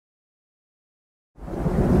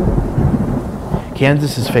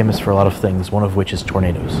Kansas is famous for a lot of things, one of which is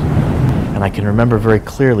tornadoes. And I can remember very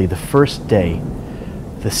clearly the first day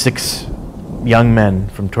the 6 young men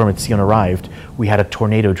from Torah Mציון arrived, we had a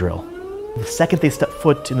tornado drill. The second they stepped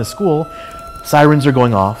foot in the school, sirens are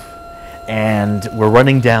going off, and we're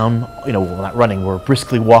running down, well, not running, we're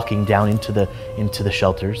briskly walking down into the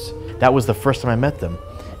shelters. That was the first time I met them.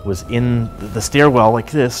 It was in the stairwell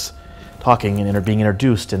like this, talking and being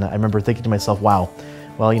introduced, and I remember thinking to myself, wow,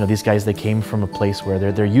 well, these guys, they came from a place where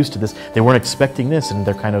they're used to this. They weren't expecting this, and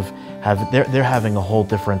they're kind of they're having a whole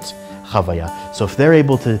different chavaya. So if they're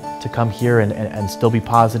able to come here and still be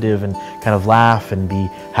positive and kind of laugh and be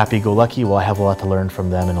happy-go-lucky, well, I have a lot to learn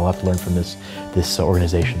from them and a lot to learn from this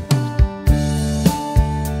organization.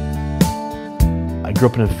 I grew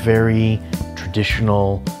up in a very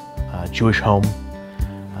traditional Jewish home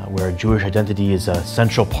where Jewish identity is a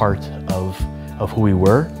central part of who we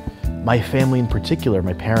were. My family in particular,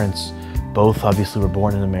 my parents, both obviously were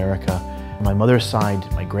born in America. On my mother's side,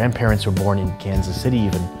 my grandparents were born in Kansas City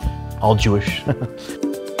even, all Jewish. The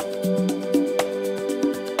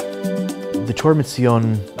Torah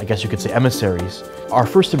Mציון, I guess you could say emissaries, our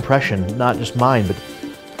first impression, not just mine, but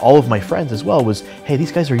all of my friends as well, was, hey,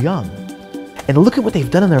 these guys are young. And look at what they've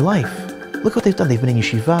done in their life. Look what they've done. They've been in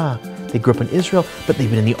yeshiva, they grew up in Israel, but they've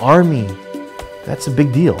been in the army. That's a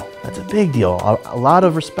big deal. That's a big deal. A lot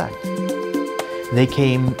of respect. They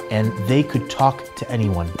came and they could talk to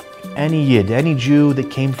anyone. Any Yid, any Jew that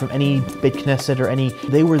came from any Beit Knesset or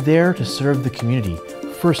they were there to serve the community,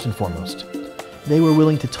 first and foremost. They were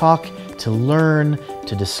willing to talk, to learn,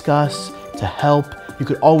 to discuss, to help. You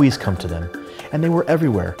could always come to them. And they were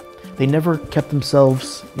everywhere. They never kept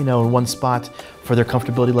themselves, in one spot for their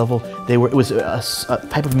comfortability level. It was a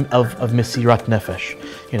type of mesirat nefesh.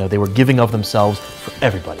 They were giving of themselves for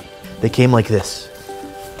everybody. They came like this.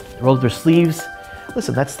 They rolled their sleeves.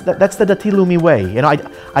 Listen, that's the Dati Leumi way.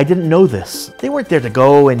 I didn't know this. They weren't there to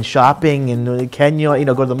go and shopping and Kenya,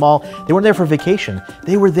 go to the mall. They weren't there for vacation.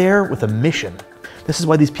 They were there with a mission. This is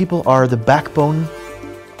why these people are the backbone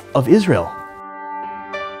of Israel.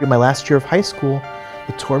 In my last year of high school,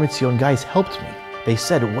 the Torah Mציon guys helped me. They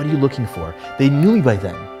said, what are you looking for? They knew me by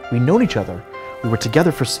then. We'd known each other. We were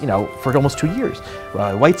together for almost 2 years.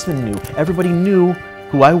 Weitzman knew. Everybody knew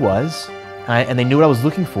who I was, and they knew what I was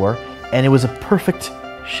looking for, and it was a perfect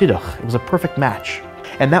shidduch. It was a perfect match.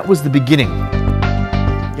 And that was the beginning.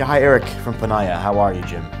 Yeah, hi, Eric from Panaya. How are you,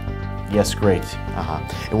 Jim? Yes, great.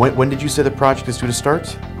 And when did you say the project is due to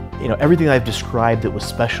start? Everything I've described that was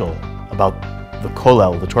special about the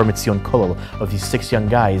kollel, the Torah Mציon kollel of these 6 young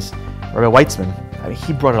guys, Rabbi Weitzman,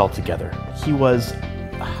 he brought it all together. He was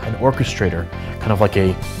an orchestrator, kind of like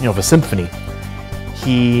a symphony.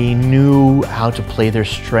 He knew how to play their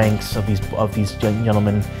strengths of these young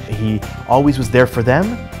gentlemen. He always was there for them,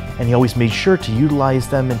 and he always made sure to utilize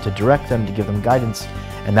them and to direct them, to give them guidance,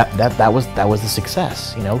 and that was the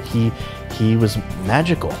success. He was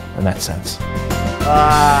magical in that sense.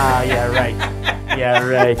 Yeah, right. Yeah,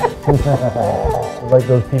 right. Like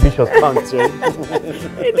those TV shows, punks, right?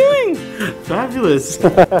 What are you doing? Fabulous.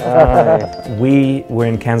 We were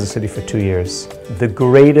in Kansas City for 2 years. The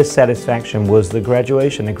greatest satisfaction was the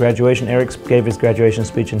graduation. Eric gave his graduation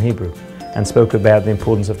speech in Hebrew and spoke about the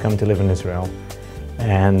importance of coming to live in Israel.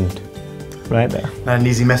 And right there. Not an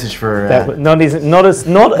easy message for... Not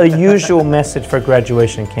a usual message for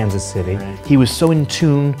graduation in Kansas City. Right. He was so in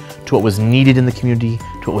tune to what was needed in the community,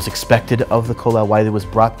 to what was expected of the kollel, why it was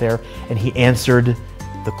brought there, and he answered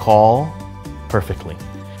the call perfectly.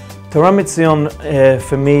 Torah Mציon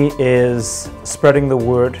for me is spreading the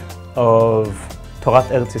word of Torat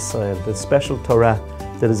Eretz Yisrael, the special Torah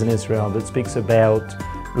that is in Israel, that speaks about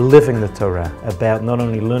living the Torah, about not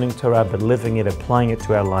only learning Torah, but living it, applying it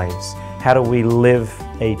to our lives. How do we live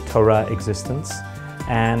a Torah existence?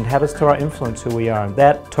 And how does Torah influence who we are? And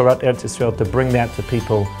that Torat Eretz Yisrael, to bring that to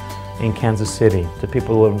people in Kansas City, to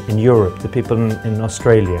people in Europe, to people in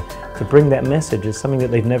Australia, to bring that message is something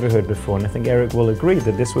that they've never heard before. And I think Eric will agree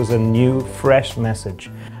that this was a new, fresh message.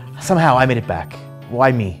 Somehow I made it back.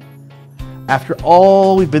 Why me? After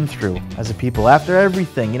all we've been through as a people, after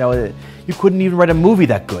everything, you couldn't even write a movie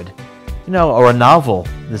that good, or a novel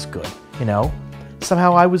this good,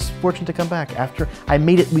 Somehow I was fortunate to come back. After I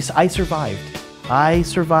made it, I survived. I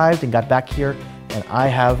survived and got back here, and I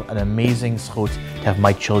have an amazing zchut to have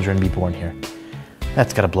my children be born here.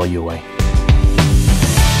 That's got to blow you away.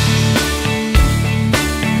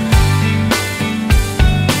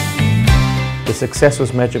 The success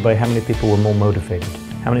was measured by how many people were more motivated,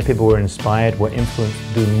 how many people were inspired, were influenced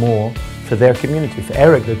to do more for their community. For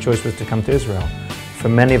Eric, the choice was to come to Israel. For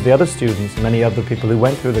many of the other students, many other people who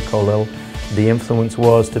went through the kollel, the influence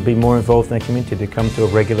was to be more involved in the community, to come to a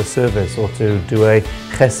regular service or to do a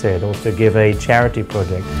chesed or to give a charity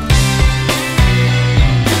project.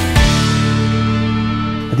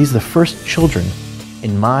 These are the first children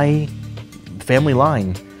in my family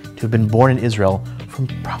line to have been born in Israel from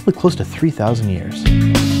probably close to 3,000 years.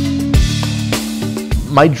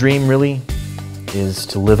 My dream really is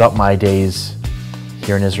to live out my days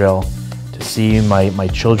here in Israel, to see my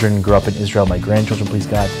children grow up in Israel, my grandchildren, please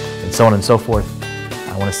God, and so on and so forth.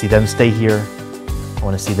 I want to see them stay here. I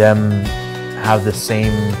want to see them have the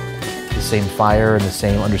same fire and the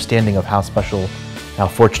same understanding of how special, how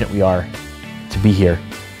fortunate we are to be here.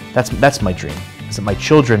 That's my dream, is that my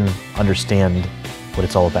children understand what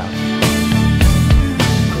it's all about.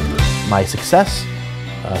 My success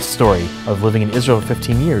story of living in Israel for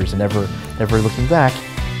 15 years and never looking back,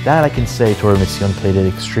 that I can say Torah Mציון played an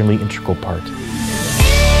extremely integral part.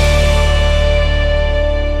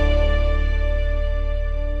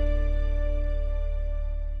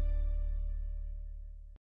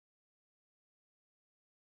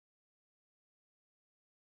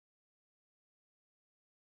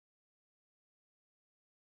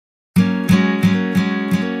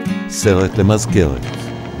 סרט למזכרת,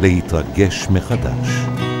 להתרגש מחדש.